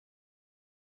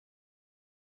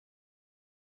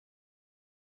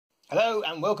Hello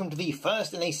and welcome to the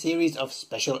first in a series of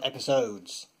special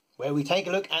episodes, where we take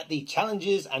a look at the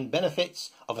challenges and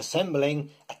benefits of assembling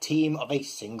a team of a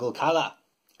single colour.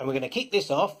 And we're going to kick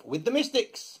this off with the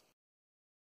Mystics.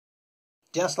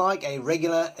 Just like a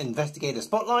regular investigator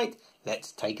spotlight,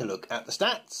 let's take a look at the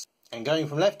stats. And going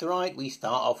from left to right, we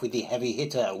start off with the heavy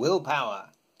hitter,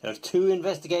 willpower. There are 2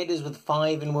 investigators with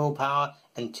 5 in willpower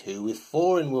and 2 with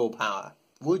 4 in willpower.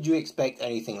 Would you expect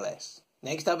anything less?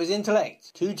 Next up is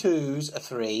intellect. 2 2s, a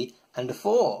 3 and a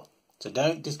 4. So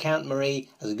don't discount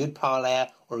Marie as a good parlayer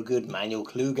or a good manual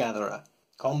clue gatherer.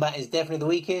 Combat is definitely the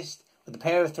weakest, with a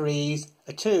pair of 3s,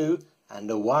 a 2 and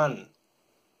a 1.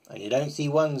 And you don't see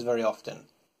 1s very often.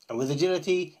 And with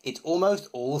agility, it's almost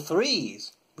all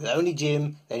 3s, with only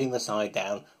Jim letting the side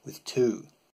down with 2.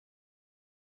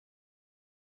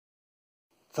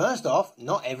 First off,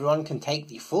 not everyone can take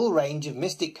the full range of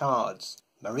Mystic cards.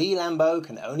 Marie Lambeau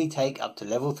can only take up to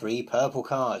level 3 purple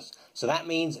cards, so that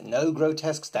means no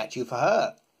grotesque statue for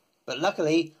her. But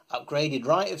luckily, upgraded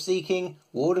Rite of Seeking,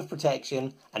 Ward of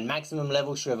Protection and maximum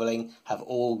level Shriveling have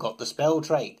all got the spell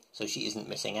trait, so she isn't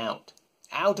missing out.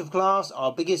 Out of class,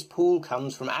 our biggest pool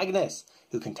comes from Agnes,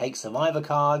 who can take survivor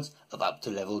cards of up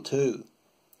to level 2,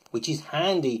 which is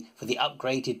handy for the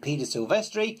upgraded Peter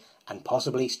Silvestri and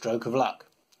possibly Stroke of Luck.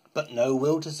 But no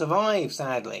Will to Survive,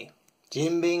 sadly.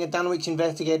 Jim, being a Dunwich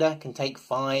investigator, can take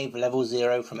 5 level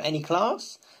 0 from any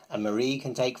class, and Marie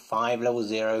can take 5 level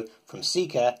 0 from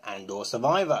Seeker and or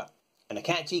Survivor, and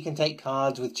Akachi can take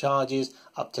cards with charges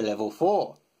up to level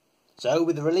 4. So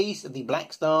with the release of the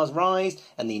Black Star's Rise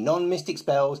and the non-mystic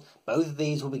spells, both of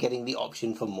these will be getting the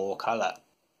option for more colour.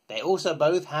 They also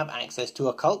both have access to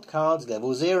occult cards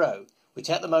level 0, which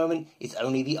at the moment is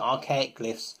only the Archaic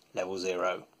Glyphs level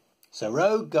 0. So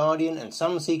Rogue, Guardian and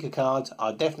some Seeker cards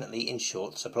are definitely in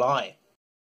short supply.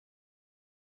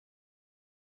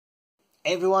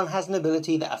 Everyone has an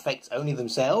ability that affects only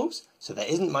themselves, so there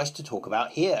isn't much to talk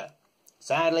about here.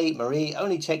 Sadly, Marie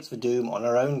only checks for Doom on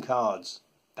her own cards.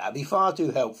 That'd be far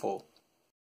too helpful.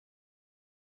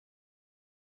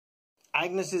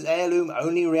 Agnes's heirloom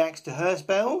only reacts to her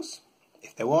spells.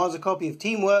 If there was a copy of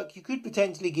Teamwork, you could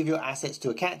potentially give your assets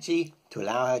to Akachi to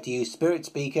allow her to use Spirit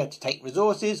Speaker to take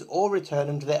resources or return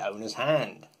them to their owner's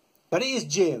hand. But it is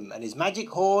Jim and his magic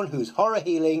horn whose horror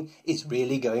healing is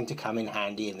really going to come in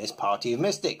handy in this party of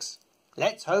mystics.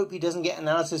 Let's hope he doesn't get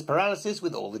analysis paralysis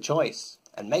with all the choice,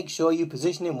 and make sure you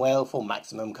position him well for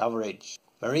maximum coverage.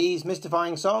 Marie's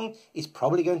mystifying song is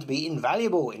probably going to be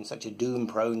invaluable in such a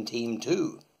doom-prone team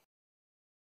too.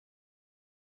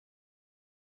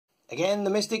 Again, the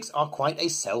Mystics are quite a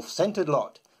self-centred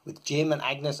lot, with Jim and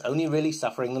Agnes only really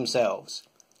suffering themselves.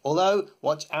 Although,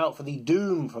 watch out for the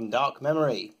Doom from Dark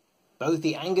Memory. Both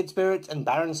the Angered Spirits and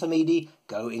Baron Samedi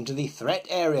go into the threat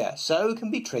area, so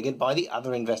can be triggered by the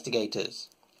other investigators.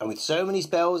 And with so many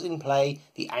spells in play,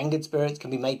 the Angered Spirits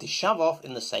can be made to shove off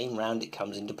in the same round it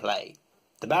comes into play.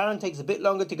 The Baron takes a bit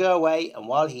longer to go away, and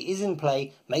while he is in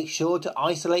play, make sure to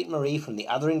isolate Marie from the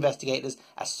other investigators,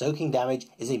 as soaking damage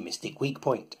is a Mystic weak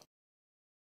point.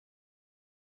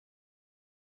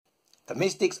 The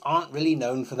Mystics aren't really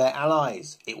known for their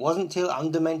allies. It wasn't till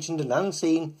Undermentioned and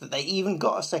Unseen that they even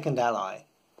got a second ally.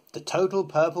 The total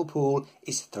purple pool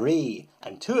is 3,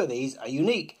 and 2 of these are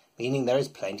unique, meaning there is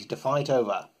plenty to fight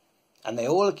over. And they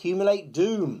all accumulate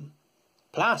Doom.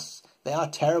 Plus, they are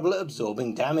terrible at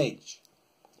absorbing damage.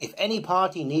 If any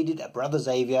party needed a Brother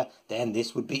Xavier, then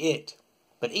this would be it.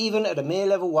 But even at a mere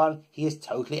level 1, he is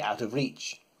totally out of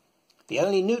reach. The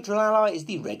only neutral ally is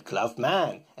the Red Gloved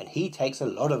Man, and he takes a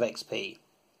lot of XP.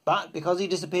 But because he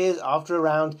disappears after a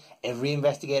round, every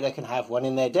investigator can have one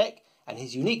in their deck, and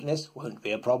his uniqueness won't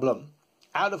be a problem.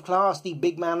 Out of class, the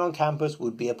big man on campus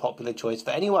would be a popular choice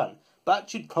for anyone, but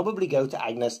should probably go to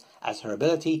Agnes, as her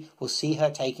ability will see her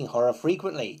taking horror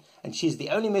frequently, and she's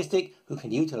the only mystic who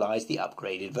can utilise the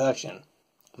upgraded version.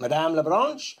 Madame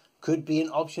Labranche could be an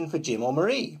option for Jim or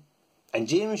Marie. And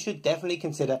Jim should definitely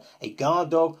consider a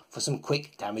guard dog for some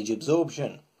quick damage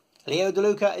absorption. Leo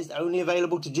DeLuca is only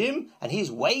available to Jim, and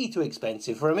he's way too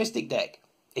expensive for a Mystic deck.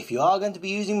 If you are going to be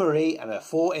using Marie and her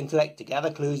 4 intellect to gather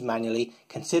clues manually,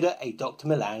 consider a Dr.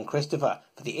 Milan Christopher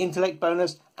for the intellect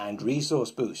bonus and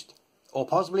resource boost. Or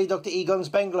possibly Dr. Egon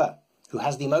Spengler, who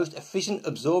has the most efficient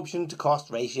absorption to cost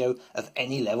ratio of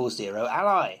any level 0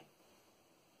 ally.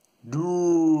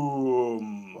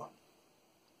 Doom.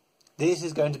 This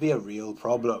is going to be a real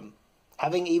problem.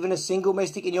 Having even a single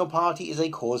Mystic in your party is a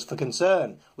cause for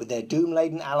concern, with their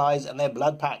Doom-laden allies and their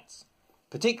blood pacts.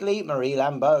 Particularly Marie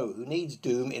Lambeau, who needs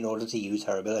Doom in order to use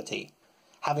her ability.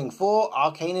 Having 4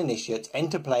 Arcane Initiates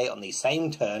enter play on the same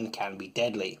turn can be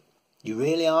deadly. You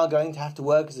really are going to have to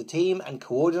work as a team and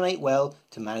coordinate well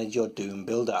to manage your Doom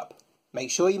build-up. Make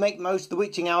sure you make the most of the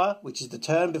witching hour, which is the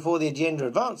turn before the agenda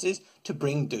advances, to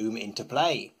bring Doom into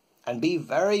play. And be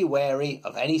very wary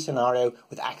of any scenario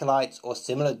with acolytes or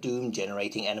similar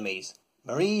Doom-generating enemies.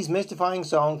 Marie's mystifying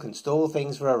song can stall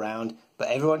things for a round, but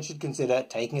everyone should consider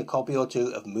taking a copy or two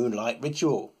of Moonlight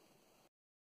Ritual.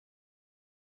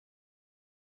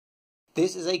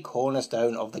 This is a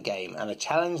cornerstone of the game and a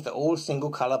challenge that all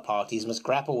single-colour parties must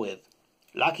grapple with.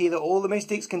 Lucky that all the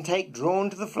mystics can take Drawn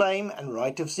to the Flame and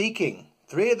Rite of Seeking.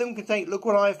 3 of them can take Look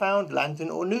What I Found, Lantern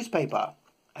or Newspaper.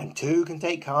 And 2 can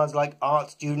take cards like Art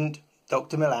Student,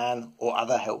 Dr. Milan or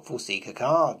other helpful seeker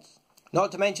cards.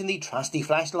 Not to mention the trusty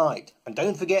flashlight. And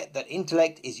don't forget that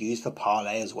Intellect is used for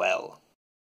parlay as well.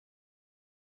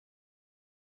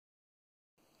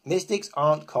 Mystics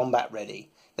aren't combat ready.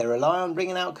 They rely on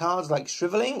bringing out cards like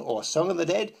Shriveling or Song of the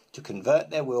Dead to convert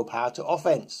their willpower to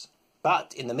offense.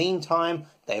 But in the meantime,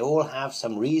 they all have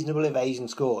some reasonable evasion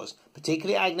scores,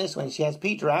 particularly Agnes when she has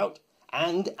Peter out,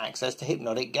 and access to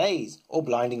Hypnotic Gaze or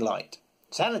Blinding Light.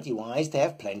 Sanity-wise, they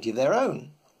have plenty of their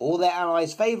own. All their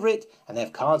allies favour it, and they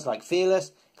have cards like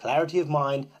Fearless, Clarity of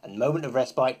Mind and Moment of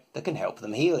Respite that can help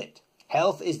them heal it.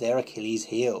 Health is their Achilles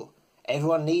heel.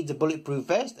 Everyone needs a bulletproof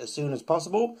vest as soon as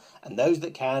possible, and those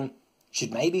that can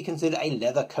should maybe consider a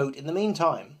leather coat in the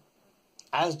meantime.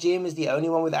 As Jim is the only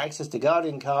one with access to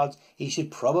Guardian cards, he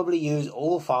should probably use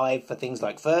all 5 for things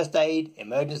like First Aid,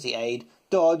 Emergency Aid,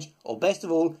 Dodge, or best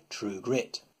of all, True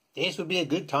Grit. This would be a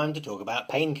good time to talk about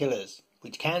painkillers,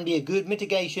 which can be a good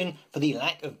mitigation for the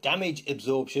lack of damage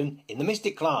absorption in the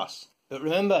Mystic class. But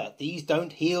remember, these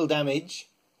don't heal damage,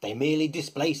 they merely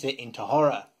displace it into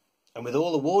horror. And with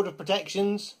all the ward of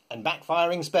protections and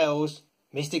backfiring spells,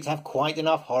 Mystics have quite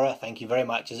enough horror, thank you very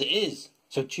much, as it is.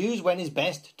 So choose when is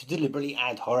best to deliberately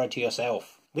add horror to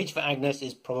yourself, which for Agnes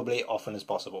is probably often as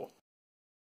possible.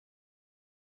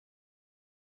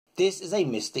 This is a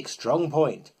Mystic strong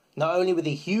point, not only with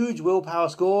the huge willpower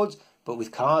scores, but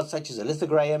with cards such as Alyssa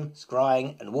Graham,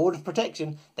 Scrying and Ward of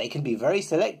Protection, they can be very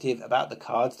selective about the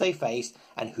cards they face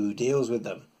and who deals with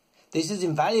them. This is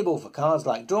invaluable for cards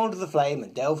like Drawn to the Flame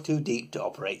and Delve Too Deep to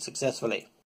operate successfully.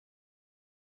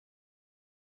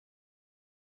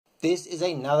 This is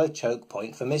another choke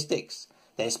point for Mystics.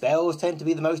 Their spells tend to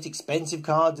be the most expensive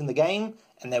cards in the game,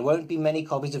 and there won't be many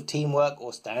copies of Teamwork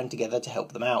or Stand Together to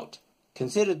help them out.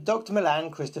 Consider Dr. Milan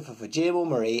Christopher for Jim or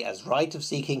Marie, as Rite of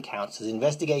Seeking counts as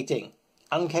investigating.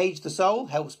 Uncage the Soul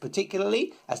helps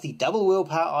particularly, as the double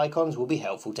willpower icons will be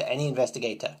helpful to any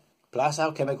investigator, plus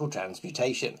Alchemical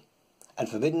Transmutation. And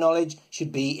Forbidden Knowledge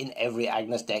should be in every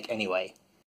Agnes deck anyway.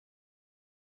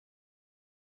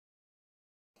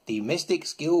 The Mystic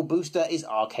skill booster is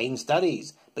Arcane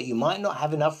Studies, but you might not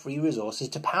have enough free resources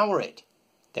to power it.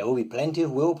 There will be plenty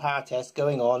of willpower tests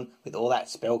going on with all that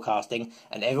spellcasting,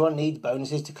 and everyone needs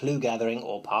bonuses to clue gathering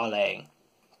or parlaying.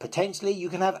 Potentially you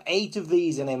can have 8 of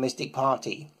these in a Mystic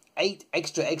party. 8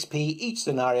 extra XP each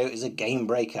scenario is a game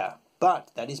breaker,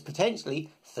 but that is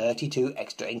potentially 32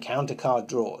 extra encounter card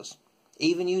draws.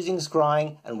 Even using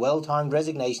Scrying and well-timed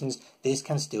resignations, this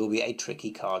can still be a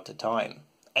tricky card to time.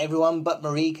 Everyone but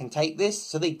Marie can take this,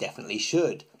 so they definitely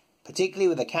should, particularly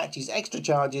with Akachi's extra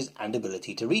charges and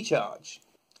ability to recharge.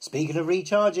 Speaking of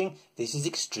recharging, this is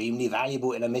extremely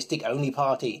valuable in a Mystic-only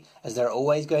party, as there are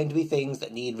always going to be things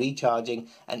that need recharging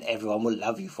and everyone will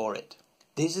love you for it.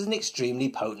 This is an extremely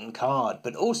potent card,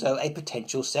 but also a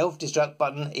potential self-destruct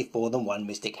button if more than one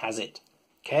Mystic has it.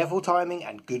 Careful timing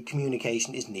and good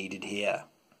communication is needed here.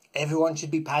 Everyone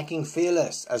should be packing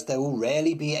Fearless, as there will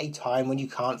rarely be a time when you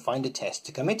can't find a test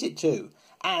to commit it to,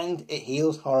 and it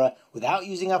heals horror without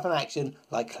using up an action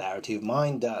like Clarity of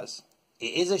Mind does.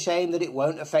 It is a shame that it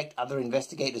won't affect other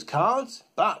investigators' cards,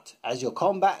 but as your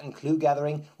combat and clue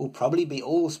gathering will probably be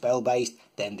all spell based,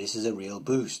 then this is a real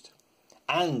boost.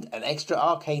 And an extra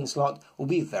arcane slot will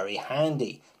be very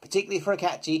handy, particularly for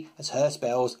Akachi, as her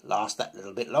spells last that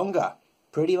little bit longer.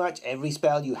 Pretty much every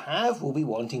spell you have will be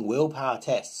wanting willpower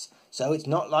tests, so it's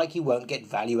not like you won't get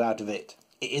value out of it.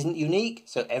 It isn't unique,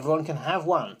 so everyone can have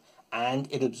one, and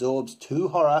it absorbs 2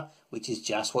 horror, which is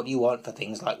just what you want for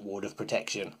things like Ward of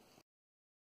Protection.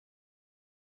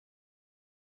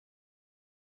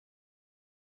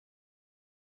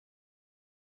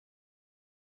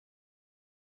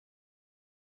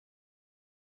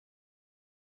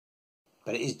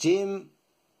 But it is Jim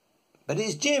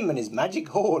and his magic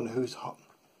horn who's hot.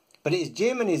 But it is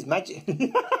Jim and his magic...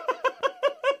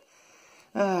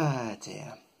 Ah,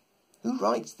 dear. Who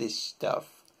writes this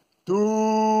stuff?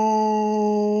 Doom!